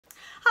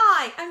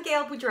Hi, I'm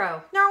Gail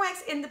Boudreau,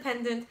 Norwex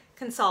Independent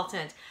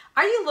Consultant.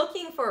 Are you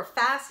looking for a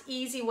fast,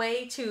 easy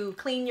way to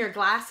clean your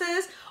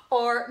glasses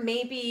or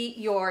maybe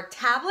your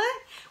tablet?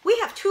 We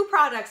have two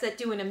products that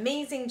do an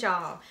amazing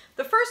job.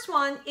 The first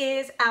one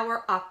is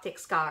our Optic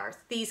Scarf.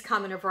 These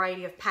come in a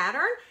variety of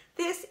pattern.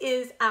 This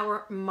is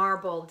our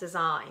marble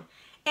design.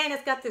 And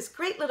it's got this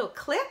great little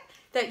clip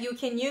that you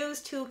can use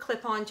to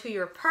clip onto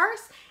your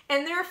purse,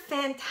 and they're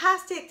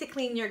fantastic to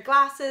clean your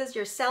glasses,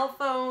 your cell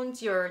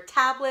phones, your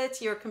tablets,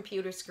 your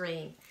computer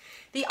screen.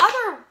 The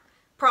other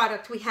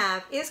product we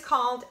have is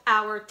called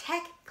our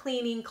Tech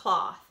Cleaning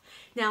Cloth.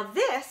 Now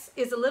this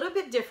is a little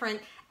bit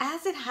different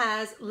as it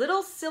has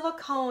little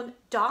silicone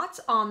dots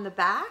on the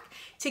back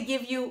to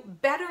give you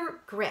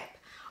better grip.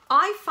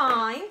 I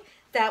find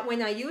that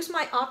when I use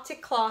my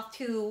Optic Cloth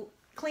to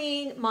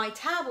clean my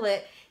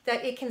tablet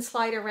that it can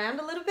slide around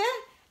a little bit.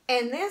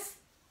 And this,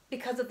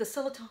 because of the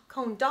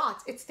silicone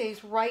dots, it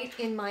stays right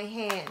in my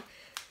hand.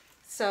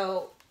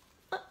 So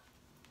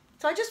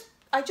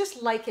I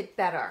just like it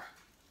better.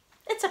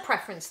 It's a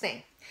preference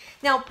thing.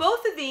 Now,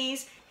 both of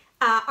these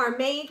are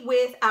made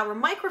with our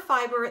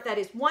microfiber that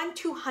is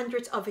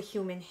 1/200th of a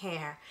human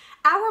hair.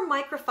 Our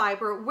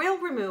microfiber will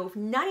remove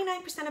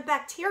 99% of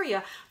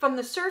bacteria from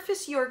the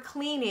surface you're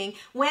cleaning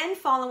when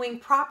following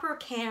proper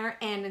care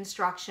and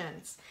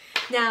instructions.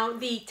 Now,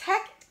 the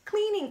Tech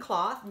Cleaning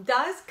Cloth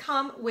does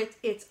come with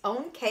its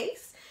own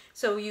case,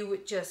 so you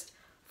would just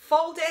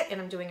fold it,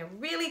 and I'm doing a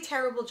really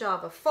terrible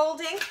job of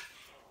folding,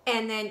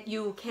 and then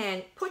you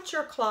can put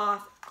your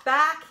cloth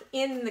back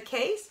in the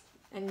case,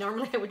 and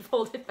normally I would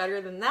fold it better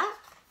than that.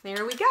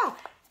 There we go,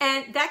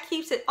 and that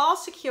keeps it all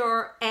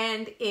secure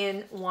and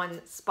in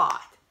one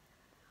spot.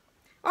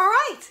 All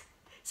right,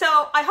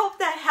 so I hope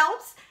that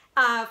helps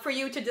for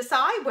you to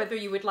decide whether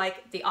you would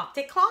like the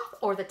Optic Cloth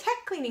or the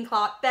Tech Cleaning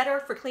Cloth better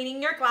for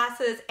cleaning your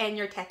glasses and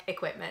your tech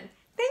equipment.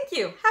 Thank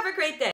you. Have a great day.